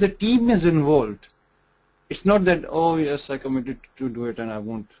because the team is involved, it's not that, oh yes, I committed to do it and I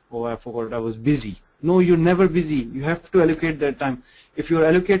won't, oh I forgot, I was busy. No, you're never busy. You have to allocate that time. If you're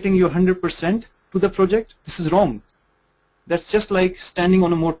allocating your 100% to the project, this is wrong. That's just like standing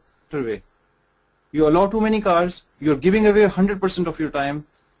on a motorway. You allow too many cars, you're giving away 100% of your time,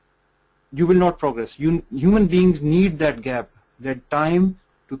 you will not progress. Human beings need that gap, that time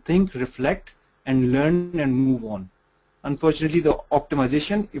to think, reflect, and learn and move on. Unfortunately, the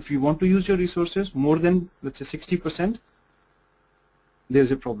optimization, if you want to use your resources more than, let's say 60%,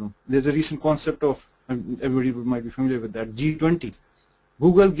 there's a problem. There's a recent concept of, everybody might be familiar with that, G20.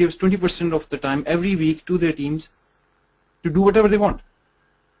 Google gives 20% of the time every week to their teams to do whatever they want.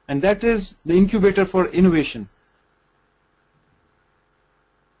 And that is the incubator for innovation.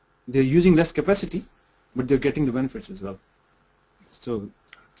 They're using less capacity, but they're getting the benefits as well. So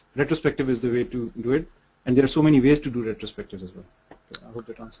retrospective is the way to do it, and there are so many ways to do retrospectives as well. Okay, I hope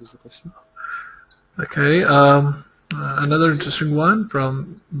that answers the question. Okay, another interesting one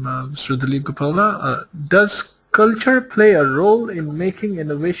from Mr. Dilip Gopola. Does culture play a role in making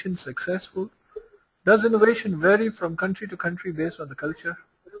innovation successful? Does innovation vary from country to country based on the culture?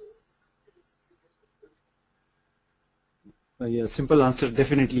 Yeah, simple answer,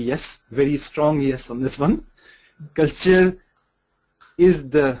 definitely yes. Very strong yes on this one. Culture is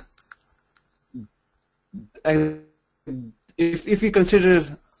the, if we consider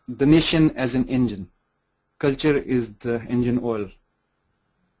the nation as an engine, culture is the engine oil.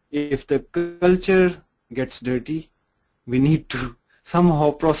 If the culture gets dirty, we need to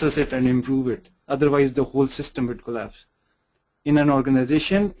somehow process it and improve it. Otherwise, the whole system would collapse. In an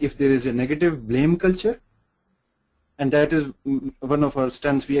organization, if there is a negative blame culture, and that is one of our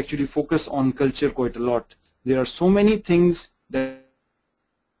strengths, we actually focus on culture quite a lot. There are so many things that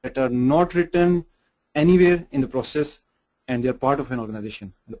are not written anywhere in the process, and they are part of an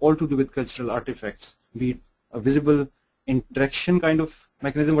organization, and all to do with cultural artifacts, be it a visible interaction kind of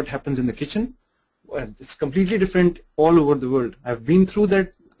mechanism, what happens in the kitchen. Well, it's completely different all over the world. I've been through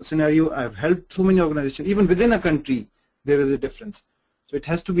that scenario. I've helped so many organizations. Even within a country, there is a difference. So it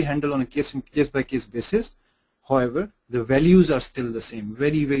has to be handled on a case by case basis. However, the values are still the same,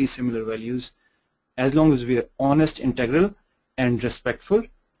 very, very similar values, as long as we are honest, integral, and respectful.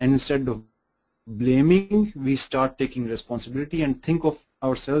 And instead of blaming, we start taking responsibility and think of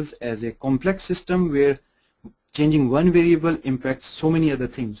ourselves as a complex system where changing one variable impacts so many other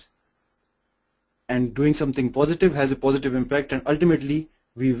things. And doing something positive has a positive impact, and ultimately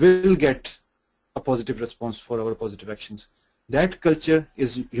we will get a positive response for our positive actions. That culture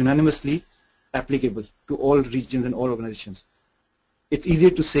is unanimously applicable to all regions and all organizations. It's easier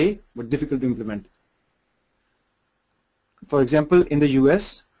to say, but difficult to implement. For example, in the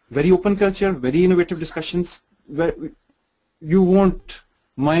US, very open culture, very innovative discussions, where you won't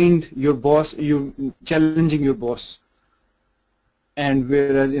mind your boss, you challenging your boss. And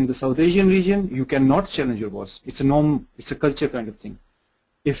whereas in the South Asian region, you cannot challenge your boss. It's a norm, it's a culture kind of thing.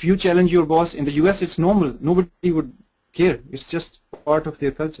 If you challenge your boss in the US, it's normal. Nobody would care. It's just part of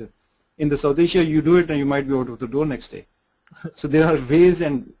their culture. In the South Asia, you do it and you might be out of the door next day. So there are ways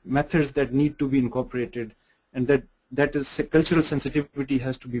and methods that need to be incorporated, and that is cultural sensitivity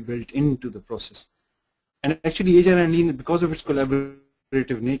has to be built into the process. And actually Agile and Lean, because of its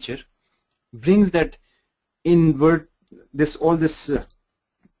collaborative nature, brings that inward, the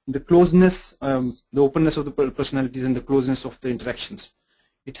closeness, the openness of the personalities and the closeness of the interactions.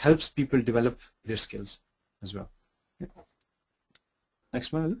 It helps people develop their skills as well. Yeah.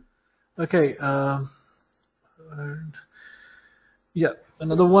 Next one. Okay. Yeah,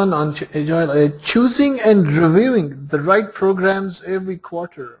 another one on Agile. Choosing and reviewing the right programs every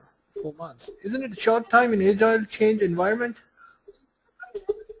quarter, 4 months. Isn't it a short time in Agile change environment?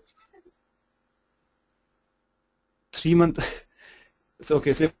 3 months. So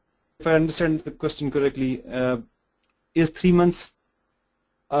okay, so if I understand the question correctly, is 3 months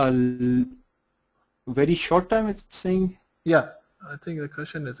a very short time, it's saying? Yeah, I think the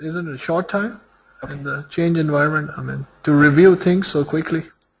question is, isn't it a short time in the change environment? I mean, to review things so quickly.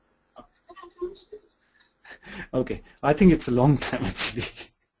 Okay, I think it's a long time actually.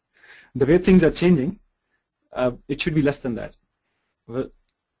 The way things are changing, it should be less than that. Well,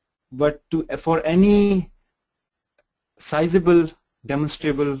 but for any sizable,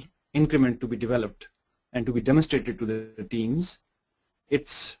 demonstrable increment to be developed and to be demonstrated to the teams,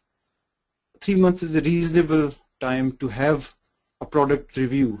 it's 3 months is a reasonable time to have a product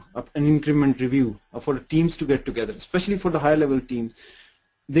review, an increment review, for teams to get together, especially for the higher level teams.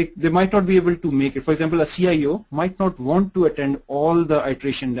 They might not be able to make it. For example, a CIO might not want to attend all the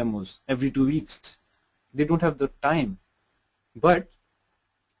iteration demos every 2 weeks. They don't have the time, but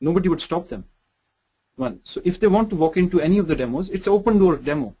nobody would stop them. So if they want to walk into any of the demos, it's an open door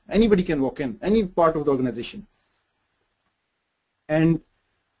demo. Anybody can walk in, any part of the organization. And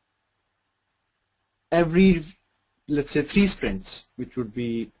every, let's say 3 sprints, which would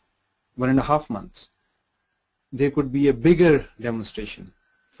be 1.5 months, there could be a bigger demonstration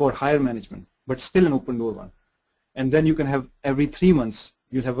for higher management, but still an open door one. And then you can have every 3 months,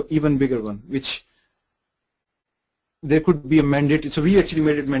 you'll have an even bigger one, which there could be a mandate. So we actually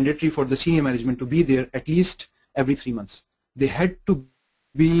made it mandatory for the senior management to be there at least every 3 months. They had to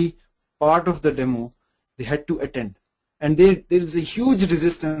be part of the demo. They had to attend. And there is a huge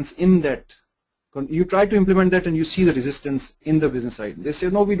resistance in that. You try to implement that and you see the resistance in the business side. They say,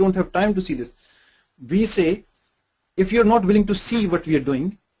 no, we don't have time to see this. We say, if you're not willing to see what we are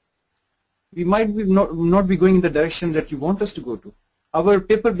doing, we might be not be going in the direction that you want us to go to. Our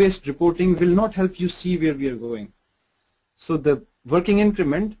paper-based reporting will not help you see where we are going. So the working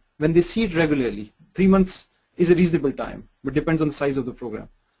increment, when they see it regularly, 3 months is a reasonable time, but depends on the size of the program.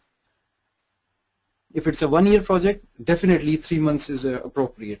 If it's a 1-year project, definitely 3 months is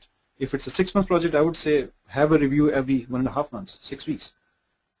appropriate. If it's a 6-month project, I would say have a review every 1.5 months, 6 weeks.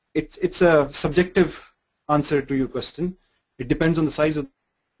 It's a subjective answer to your question. It depends on the size of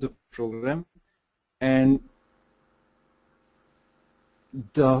the program, and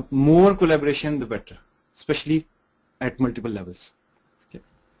the more collaboration, the better, especially at multiple levels.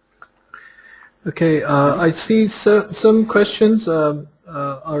 Okay, I see some questions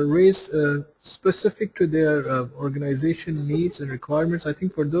are raised specific to their organization needs and requirements. I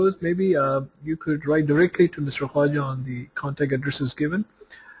think for those, maybe you could write directly to Mr. Khawaja on the contact addresses given.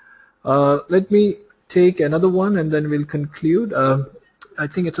 Let me take another one and then we'll conclude. I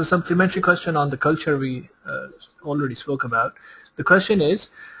think it's a supplementary question on the culture we already spoke about. The question is,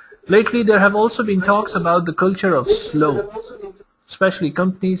 lately there have also been talks about the culture of slow, especially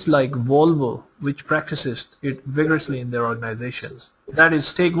companies like Volvo, which practices it vigorously in their organizations. That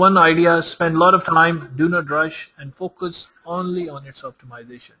is, take one idea, spend a lot of time, do not rush, and focus only on its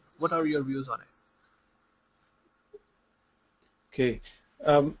optimization. What are your views on it? Okay,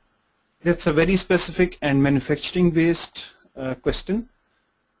 that's a very specific and manufacturing-based question.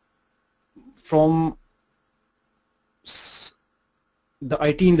 From the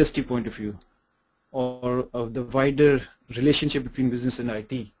IT industry point of view, or of the wider relationship between business and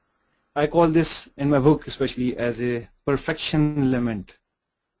IT, I call this in my book especially as a perfection lament.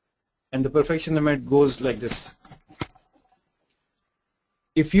 And the perfection lament goes like this.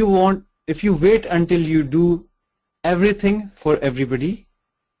 If you wait until you do everything for everybody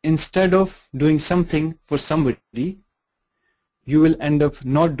instead of doing something for somebody, you will end up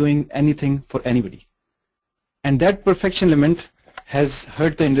not doing anything for anybody. And that perfection lament has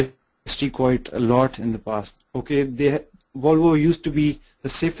hurt the industry quite a lot in the past. Okay, Volvo used to be the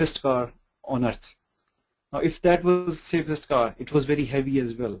safest car on earth. Now, if that was the safest car, it was very heavy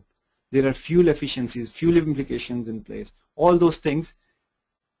as well. There are fuel efficiencies, fuel implications in place, all those things.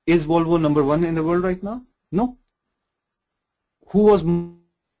 Is Volvo #1 in the world right now? No. Who was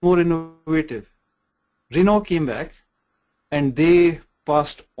more innovative? Renault came back and they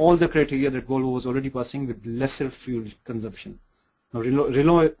passed all the criteria that Volvo was already passing with lesser fuel consumption. Now,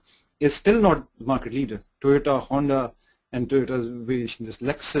 Renault is still not market leader. Toyota, Honda, and Toyota's variation, this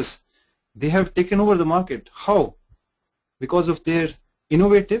Lexus, they have taken over the market. How? Because of their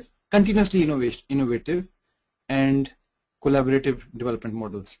continuously innovative and collaborative development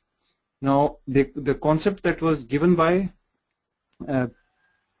models. Now, the concept that was given by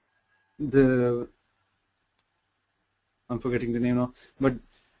I'm forgetting the name now, but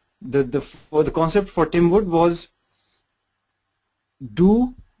the concept for Tim Wood was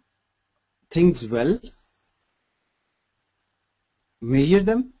do things well, measure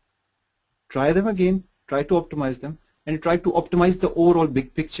them, try them again, try to optimize them, and try to optimize the overall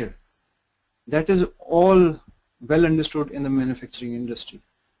big picture. That is all well understood in the manufacturing industry.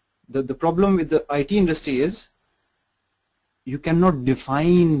 The problem with the IT industry is you cannot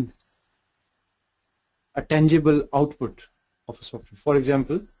define a tangible output of a software. For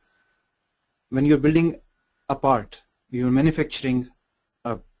example, when you're building a part, you're manufacturing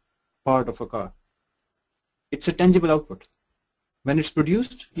a part of a car, it's a tangible output. When it's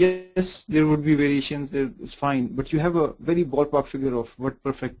produced, yes, there would be variations, it's fine, but you have a very ballpark figure of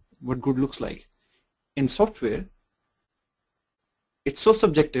what good looks like. In software, it's so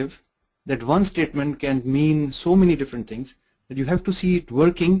subjective that one statement can mean so many different things that you have to see it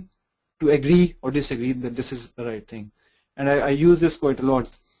working to agree or disagree that this is the right thing. And I use this quite a lot.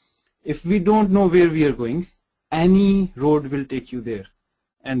 If we don't know where we are going, any road will take you there.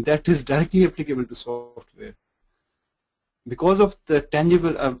 And that is directly applicable to software. Because of the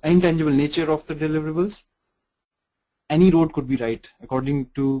intangible nature of the deliverables, any road could be right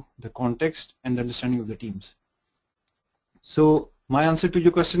according to the context and understanding of the teams. So my answer to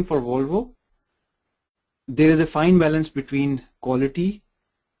your question for Volvo, there is a fine balance between quality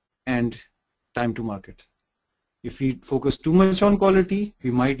and time to market. If we focus too much on quality, we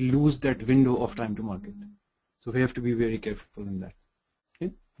might lose that window of time to market. So we have to be very careful in that.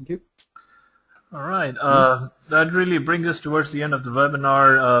 Okay, thank you. All right, that really brings us towards the end of the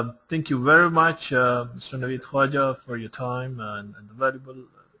webinar. Thank you very much, Mr. Naveed Khawaja, for your time and the valuable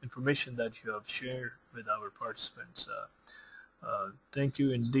information that you have shared with our participants. Thank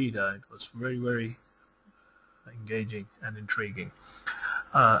you indeed. It was very, very engaging and intriguing.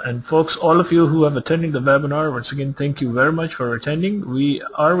 And folks, all of you who have attended the webinar, once again, thank you very much for attending. We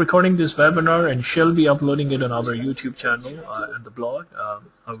are recording this webinar and shall be uploading it on our YouTube channel and the blog.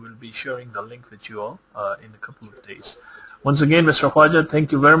 I will be sharing the link with you all in a couple of days. Once again, Mr. Khawaja,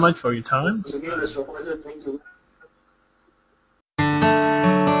 thank you very much for your time.